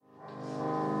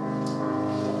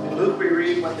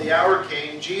read, when the hour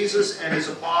came, Jesus and his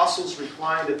apostles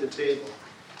reclined at the table.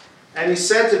 And he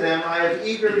said to them, I have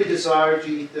eagerly desired to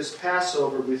eat this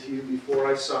Passover with you before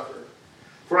I suffer.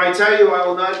 For I tell you, I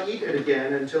will not eat it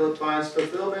again until it finds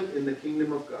fulfillment in the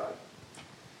kingdom of God.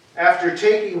 After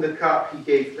taking the cup, he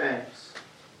gave thanks.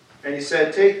 And he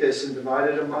said, take this and divide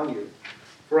it among you.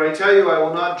 For I tell you, I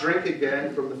will not drink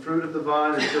again from the fruit of the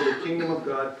vine until the kingdom of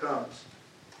God comes.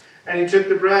 And he took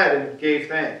the bread and gave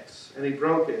thanks. And he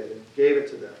broke it and gave it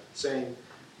to them, saying,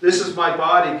 this is my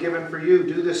body given for you.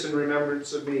 Do this in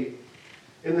remembrance of me.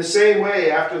 In the same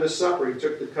way, after the supper, he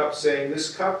took the cup, saying,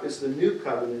 this cup is the new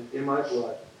covenant in my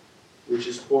blood, which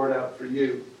is poured out for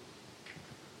you.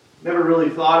 Never really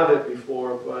thought of it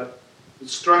before, but it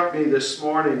struck me this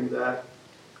morning that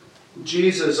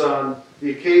Jesus, on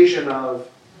the occasion of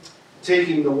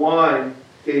taking the wine,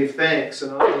 gave thanks,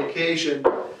 and on the occasion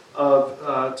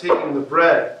of taking the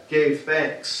bread, gave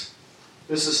thanks.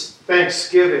 This is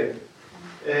Thanksgiving,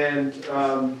 and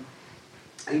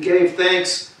he gave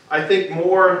thanks, I think,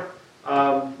 more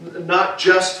not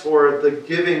just for the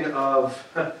giving of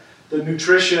the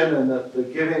nutrition and the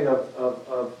giving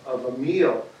of a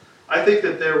meal. I think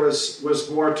that there was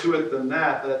more to it than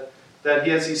that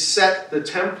he set the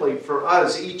template for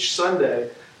us each Sunday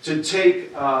to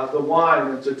take the wine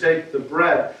and to take the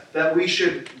bread, that we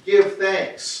should give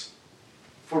thanks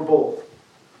for both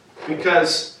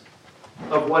because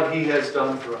of what he has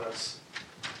done for us.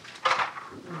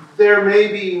 There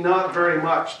may be not very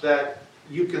much that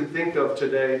you can think of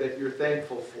today that you're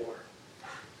thankful for.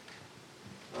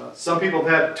 Some people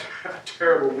have had a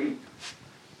terrible week.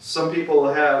 Some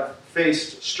people have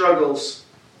faced struggles,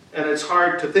 and it's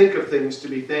hard to think of things to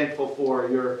be thankful for.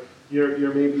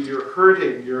 Maybe you're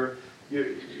hurting.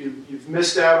 You've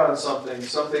missed out on something.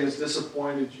 Something has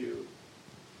disappointed you.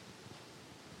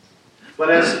 But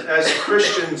as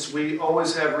Christians, we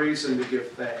always have reason to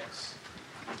give thanks.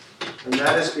 And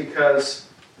that is because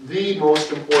the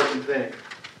most important thing,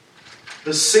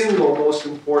 the single most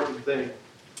important thing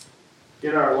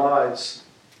in our lives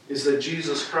is that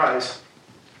Jesus Christ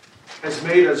has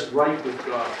made us right with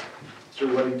God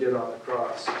through what he did on the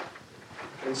cross.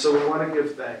 And so we want to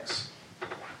give thanks.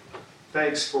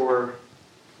 Thanks for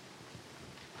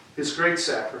his great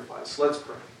sacrifice. Let's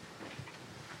pray.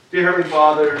 Dear Heavenly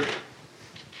Father,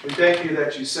 we thank you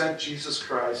that you sent Jesus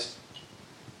Christ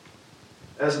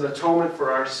as an atonement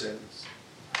for our sins.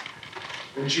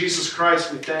 In Jesus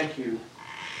Christ, we thank you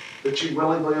that you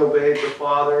willingly obeyed the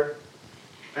Father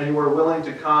and you were willing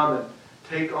to come and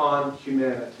take on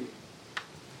humanity.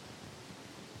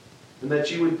 And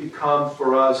that you would become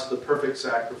for us the perfect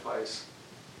sacrifice,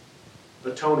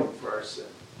 atoning for our sin.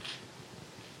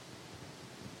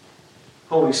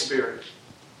 Holy Spirit,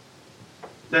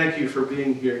 thank you for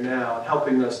being here now and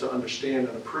helping us to understand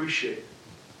and appreciate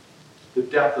the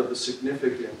depth of the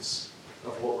significance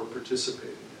of what we're participating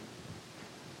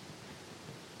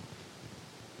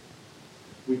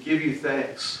in. We give you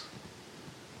thanks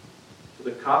for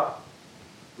the cup,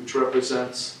 which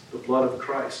represents the blood of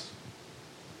Christ,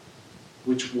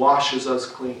 which washes us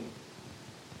clean.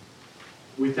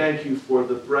 We thank you for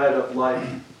the bread of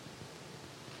life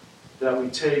that we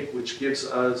take, which gives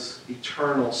us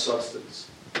eternal sustenance.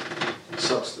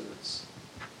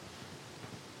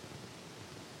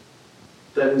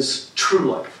 That is true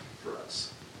life for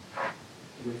us.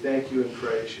 And we thank you and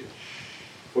praise you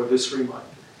for this reminder.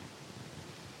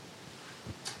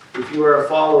 If you are a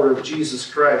follower of Jesus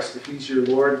Christ, if he's your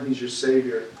Lord and he's your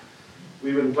Savior,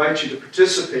 we would invite you to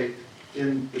participate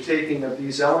in the taking of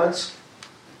these elements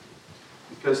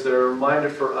because they're a reminder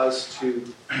for us to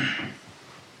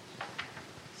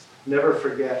never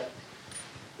forget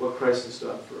what Christ has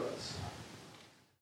done for us.